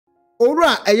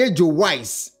Ora eye Joe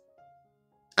Wise.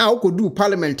 A okodu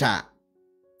parliament a.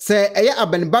 Se eye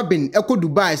Abenbabin eko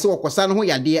Dubai se okosa no ho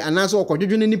yade anaso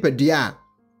okodwodwo ne nipadua a.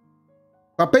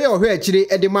 Papa ye ohwe akire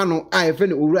edema no a efe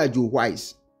ne Ora Joe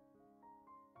Wise.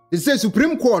 They say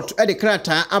Supreme Court e de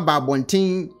krata aba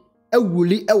abonten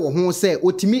awuli ewo ho se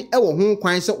otimi ewo ho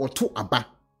kwan se oto aba.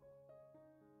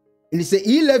 Ini se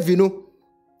E11 no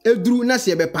eduru na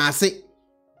se be paase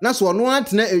na so no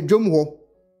atena edwom ho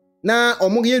na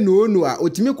omoge no a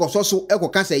otimi kososo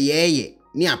ekoka se yeye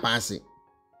ni apaase.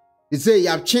 They say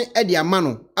yapche e de ama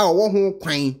no a wo ho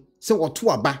kwan se woto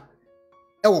aba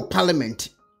ewo parliament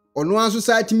ono anso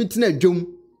sa atimi tena edwom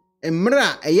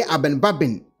emra eye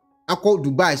Abenbabin akọ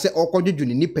Dubai se okodwodwo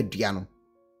ne nipadua no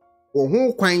wo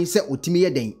ho kwan se otimi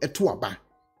yeden eto aba.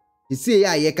 Isi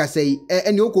ya ye kasai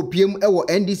ene okopiem ewo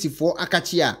NDC fo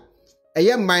akachi a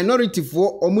eye minority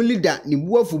fo omu leader ni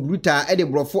buafu bruta e de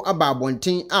brofo aba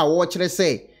abonten a wo kire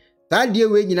se ta de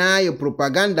we nyina ye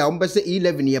propaganda ombese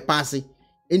E11 ye passe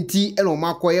enti ene o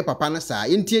makoye papa na sa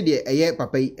enti de eye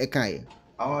papa yi ekan.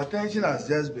 Our attention has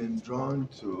just been drawn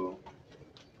to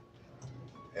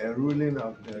a ruling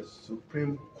of the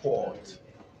Supreme Court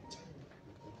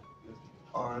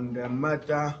on the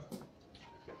matter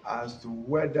as to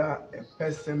whether a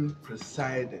person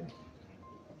presiding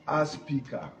as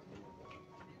Speaker,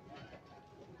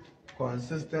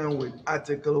 consistent with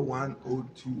Article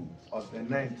 102 of the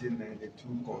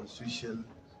 1992 Constitution,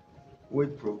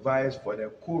 which provides for the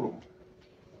quorum,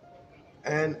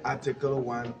 and Article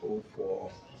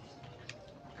 104,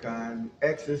 can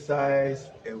exercise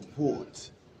a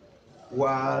vote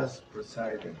whilst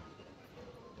presiding.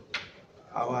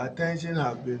 Our attention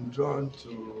has been drawn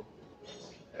to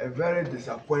a very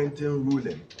disappointing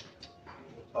ruling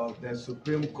of the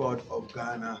Supreme Court of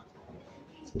Ghana,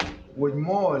 which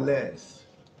more or less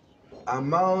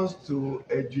amounts to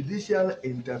a judicial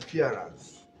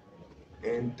interference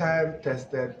in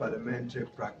time-tested parliamentary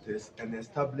practice and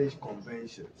established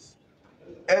conventions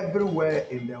everywhere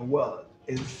in the world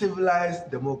in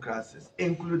civilized democracies,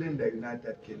 including the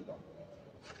United Kingdom.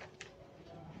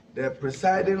 The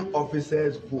presiding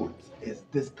officer's vote is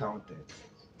discounted.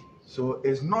 So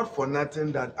it's not for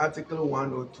nothing that Article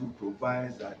 102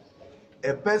 provides that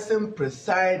a person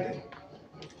presiding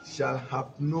shall have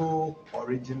no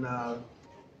original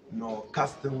nor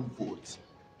custom vote.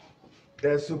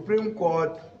 The Supreme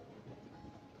Court,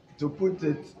 to put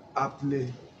it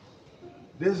aptly,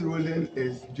 this ruling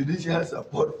is judicial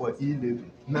support for E11,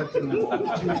 nothing more.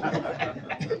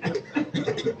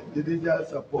 Judicial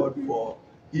support for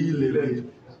E11,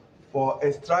 for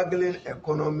a struggling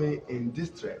economy in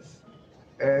distress,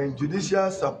 and judicial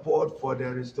support for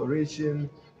the restoration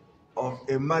of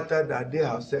a matter that they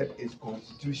have said is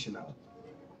constitutional,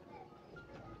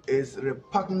 is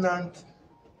repugnant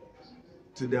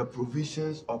to the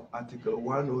provisions of Article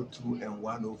 102 and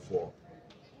 104.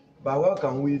 But what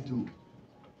can we do?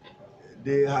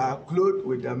 They are clothed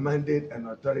with the mandate and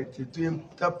authority to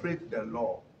interpret the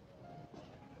law.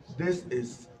 This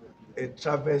is a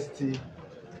travesty.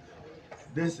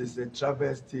 This is a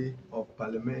travesty of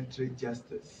parliamentary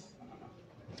justice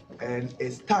and a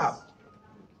stab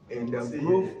in the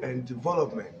growth and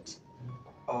development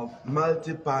of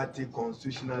multi-party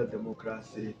constitutional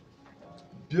democracy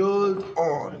built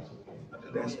on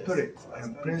the spirit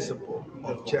and principle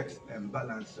of checks and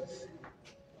balances.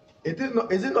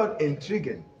 Is it not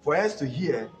intriguing for us to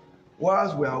hear,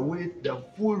 whilst we await the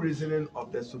full reasoning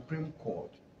of the Supreme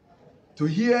Court, to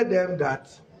hear them that,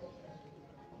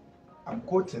 I'm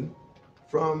quoting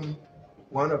from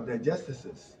one of the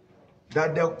justices,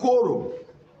 that the quorum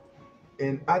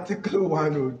in Article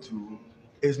 102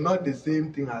 is not the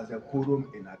same thing as the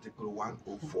quorum in Article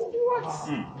 104.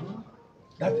 What?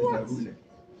 That is the ruling.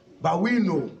 But we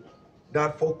know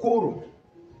that for quorum,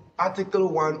 Article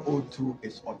 102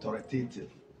 is authoritative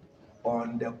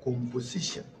on the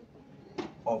composition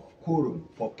of quorum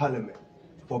for Parliament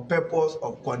for purpose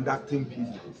of conducting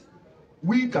business.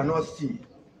 We cannot see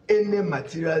any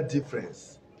material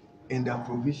difference in the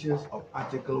provisions of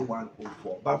Article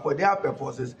 104. But for their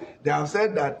purposes, they have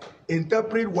said that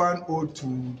interpret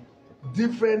 102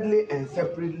 differently and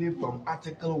separately from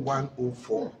Article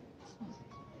 104.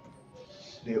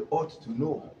 They ought to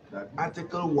know that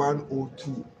Article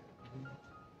 102,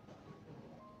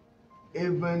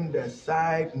 even the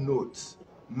side notes,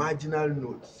 marginal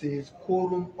note, says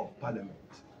quorum of Parliament.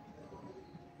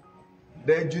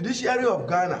 The judiciary of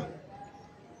Ghana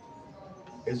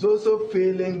is also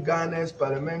failing Ghana's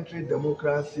parliamentary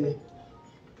democracy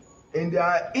in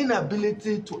their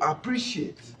inability to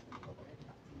appreciate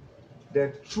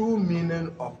the true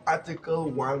meaning of Article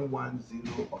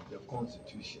 110 of the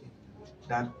Constitution.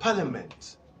 that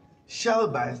Parliament shall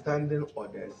by standing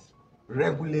orders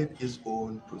regulate its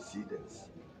own proceedings.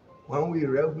 When we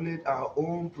regulate our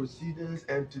own proceedings,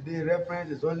 and today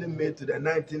reference is only made to the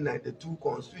 1992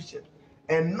 Constitution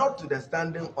and not to the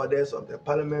standing orders of the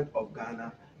Parliament of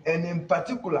Ghana, and in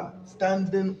particular,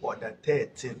 Standing Order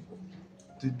 13.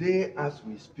 Today, as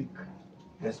we speak,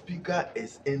 the Speaker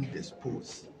is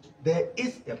indisposed. There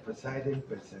is a presiding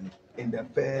person in the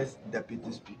first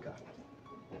Deputy Speaker.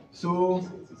 So,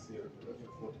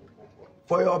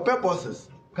 for your purposes,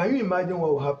 can you imagine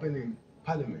what will happen in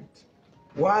Parliament?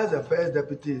 Whilst the first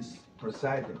deputy is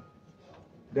presiding,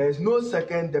 there is no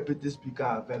second deputy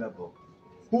speaker available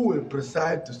who will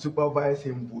preside to supervise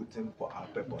him voting for our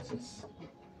purposes.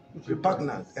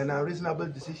 Repugnant and unreasonable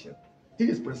decision. He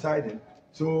is presiding.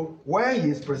 So where he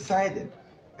is presiding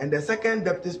and the second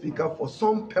deputy speaker for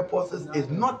some purposes is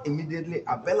not immediately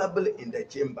available in the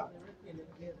chamber,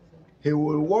 he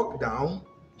will walk down,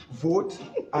 vote.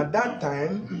 At that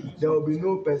time, there will be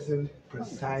no person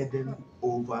presiding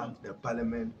over the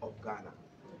Parliament of Ghana.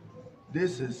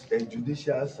 This is a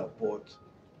judicial support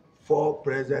for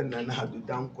President Nana Addo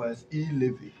Dankwa's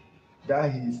e-levy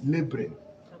that he is laboring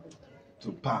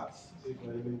to pass.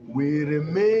 We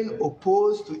remain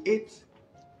opposed to it,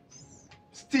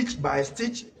 stitch by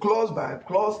stitch, clause by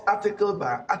clause, article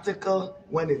by article.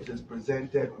 When it is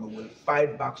presented, we will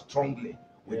fight back strongly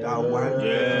without one.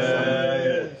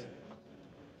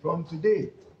 From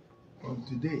today,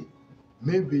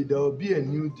 maybe there will be a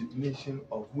new definition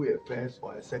of who a first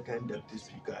or a second deputy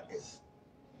speaker is.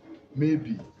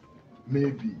 Maybe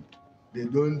they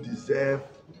don't deserve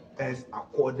us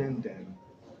according them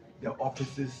the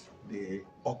offices they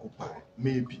occupy.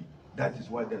 Maybe that is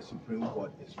what the Supreme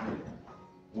Court is ruling.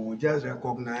 We will just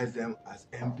recognize them as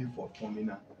MP for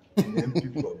Fomina and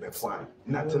MP for Befwa.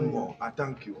 Nothing more. I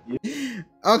thank you.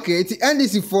 Okay, it's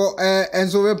NDC for and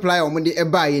so reply on the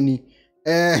ebayeni.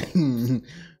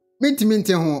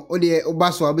 Minti ho ode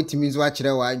obaso abetimi zo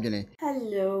akire wa adwene.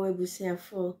 Hello,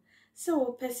 Ebusiafo.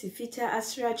 So Agyin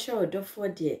Asare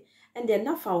Odifour there, and then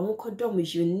now for Wontumi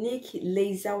unique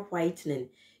laser whitening.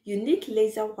 Unique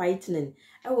laser whitening.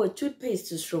 Our toothpaste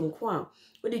to strong kwa.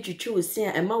 What did you choose say?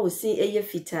 Emma was saying eye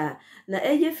fita. Na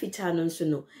eye fita non so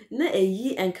no. Na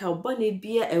eyi and carbonate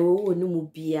beer ewo no mu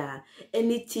beer.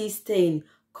 Any tea stain,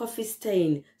 coffee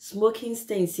stain, smoking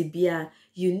stain si beer.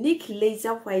 Unique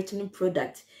laser whitening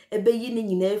product. Ebe yini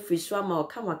nyina free swama o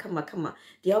kama.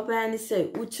 The obani say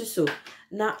utu so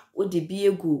na odi bi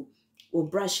egu o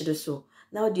brush de so.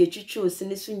 Na odi echuchu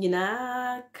sini so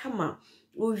nyina kama.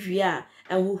 Uvia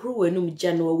and who wenum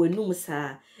jano wenum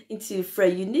sa into for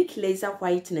unique laser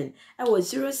whitening. I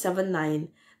was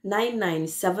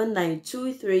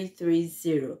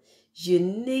 07999792330.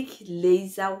 Unique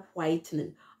laser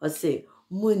whitening or say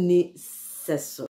muni seso.